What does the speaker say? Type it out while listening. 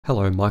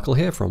Hello, Michael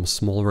here from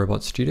Small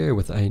Robot Studio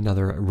with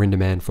another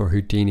Renderman for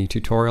Houdini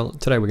tutorial.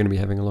 Today we're going to be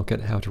having a look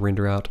at how to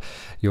render out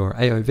your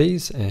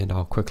AOVs, and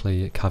I'll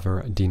quickly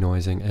cover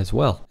denoising as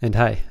well. And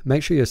hey,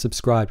 make sure you're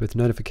subscribed with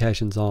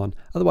notifications on,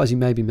 otherwise you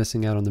may be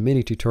missing out on the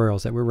many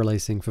tutorials that we're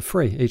releasing for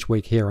free each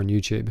week here on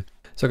YouTube.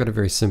 So I've got a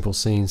very simple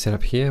scene set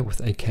up here with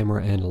a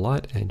camera and a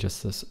light and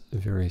just this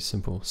very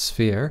simple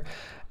sphere.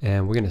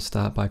 And we're going to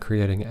start by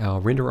creating our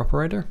render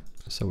operator.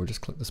 So we'll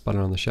just click this button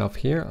on the shelf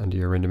here under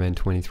your Renderman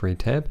 23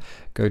 tab,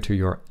 go to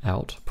your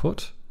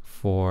output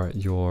for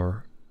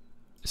your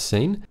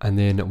scene, and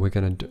then we're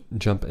going to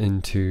jump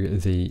into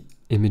the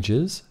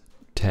images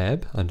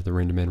tab under the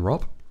Renderman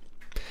ROP,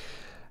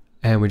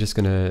 and we're just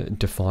going to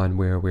define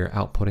where we're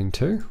outputting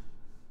to.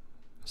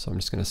 So I'm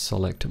just going to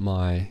select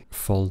my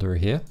folder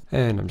here,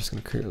 and I'm just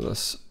going to create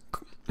this,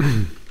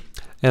 and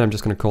I'm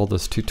just going to call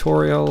this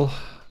tutorial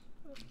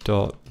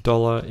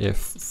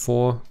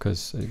 $F4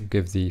 because it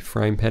give the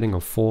frame padding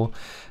of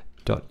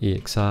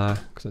 4.exr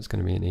because it's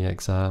going to be an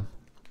EXR.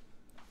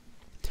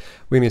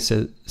 We're going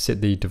to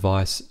set the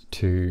device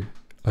to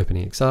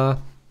OpenEXR.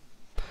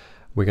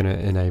 We're going to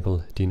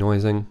enable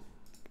denoising.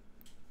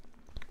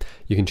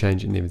 You can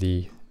change any of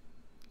the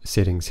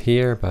settings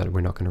here, but we're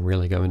not going to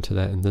really go into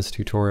that in this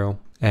tutorial.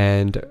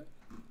 And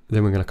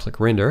then we're going to click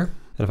render.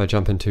 And if I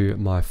jump into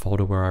my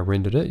folder where I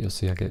rendered it, you'll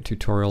see I get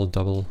tutorial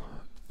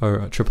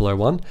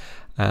 0001.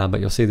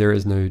 But you'll see there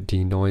is no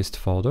denoised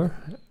folder.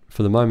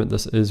 For the moment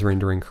this is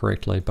rendering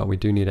correctly, but we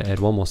do need to add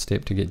one more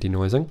step to get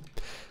denoising.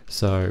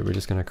 So we're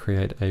just going to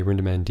create a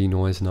Renderman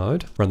denoise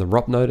node, run the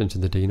ROP node into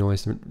the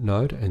denoise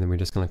node, and then we're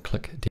just going to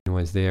click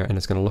denoise there, and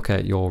it's going to look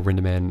at your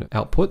Renderman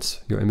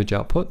outputs, your image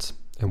outputs,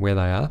 and where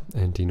they are,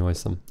 and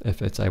denoise them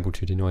if it's able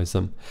to denoise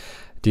them.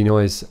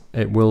 Denoise,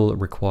 it will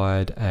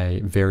require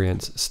a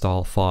variance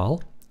style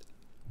file,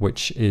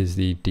 which is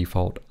the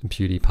default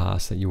beauty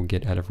pass that you'll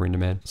get out of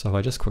Renderman. So if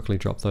I just quickly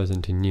drop those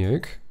into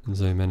Nuke and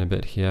zoom in a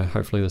bit here,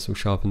 hopefully this will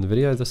show up in the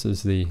video. This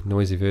is the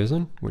noisy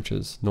version, which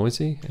is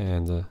noisy,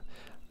 and the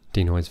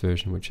denoise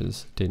version, which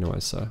is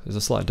denoise. So there's a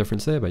slight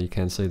difference there, but you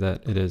can see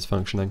that it is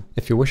functioning.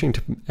 If you're wishing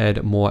to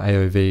add more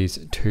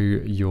AOVs to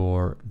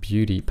your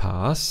beauty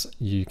pass,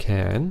 you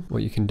can.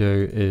 What you can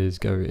do is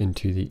go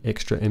into the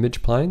extra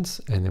image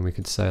planes, and then we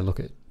could say, look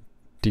at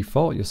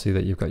default, you'll see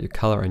that you've got your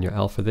color and your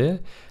alpha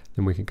there.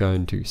 Then we could go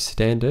into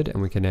standard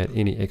and we can add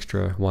any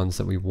extra ones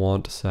that we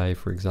want. Say,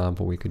 for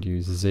example, we could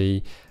use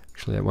Z.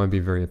 Actually, that won't be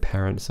very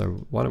apparent.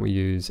 So why don't we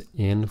use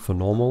N for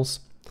normals?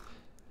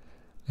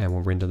 And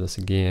we'll render this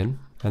again.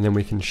 And then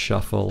we can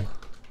shuffle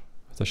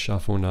the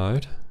shuffle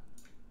node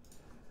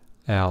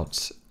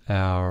out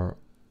our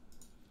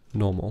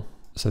normal.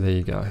 So there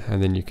you go.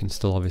 And then you can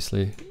still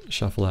obviously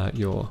shuffle out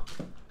your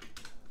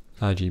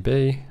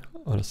RGB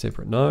on a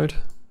separate node.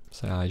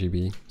 Say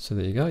RGB. So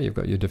there you go. You've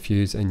got your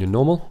diffuse and your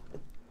normal.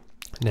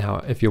 Now,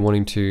 if you're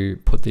wanting to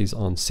put these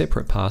on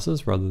separate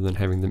passes rather than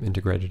having them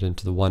integrated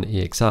into the one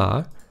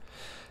EXR,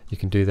 you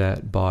can do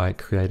that by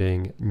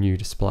creating new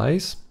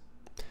displays.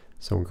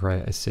 So we'll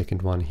create a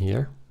second one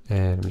here,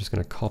 and I'm just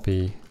going to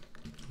copy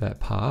that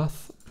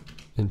path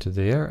into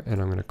there, and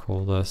I'm going to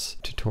call this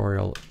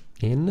tutorial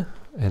N,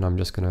 and I'm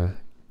just going to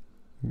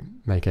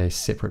make a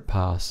separate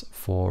pass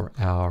for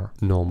our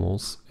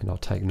normals, and I'll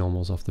take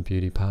normals off the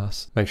beauty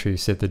pass. Make sure you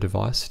set the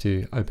device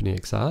to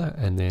OpenEXR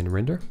and then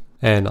render.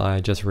 And I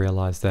just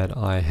realized that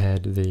I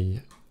had the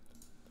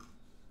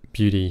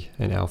beauty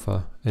and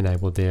alpha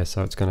enabled there,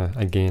 so it's going to,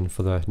 again,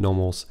 for the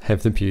normals,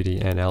 have the beauty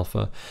and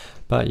alpha.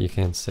 But you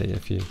can see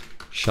if you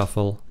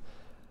shuffle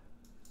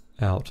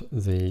out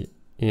the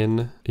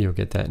N, you'll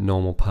get that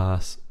normal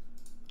pass,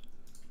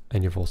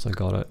 and you've also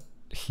got it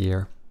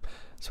here,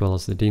 as well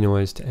as the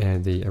denoised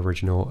and the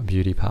original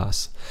beauty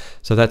pass.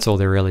 So that's all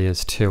there really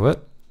is to it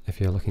if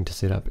you're looking to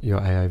set up your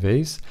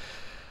AOVs.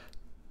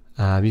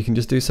 You can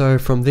just do so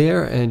from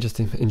there, and just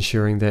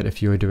ensuring that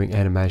if you are doing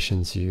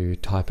animations, you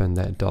type in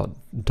that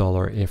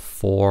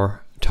 $F4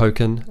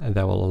 token, and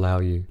that will allow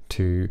you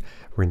to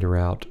render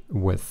out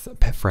with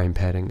frame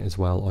padding as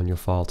well on your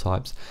file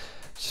types.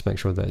 Just make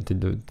sure that the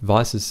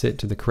device is set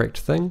to the correct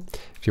thing.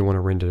 If you want to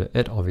render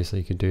it, obviously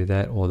you could do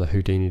that, or the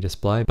Houdini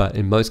display, but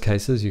in most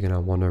cases you're going to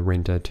want to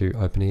render to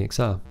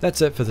OpenEXR.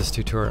 That's it for this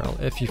tutorial.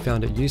 If you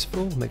found it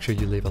useful, make sure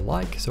you leave a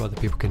like so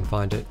other people can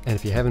find it, and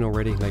if you haven't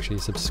already, make sure you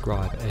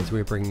subscribe, as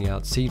we're bringing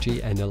out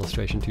CG and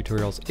illustration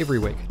tutorials every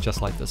week,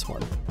 just like this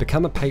one.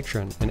 Become a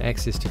patron and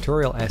access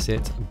tutorial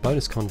assets,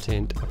 bonus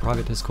content, a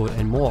private Discord,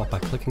 and more by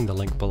clicking the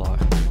link below.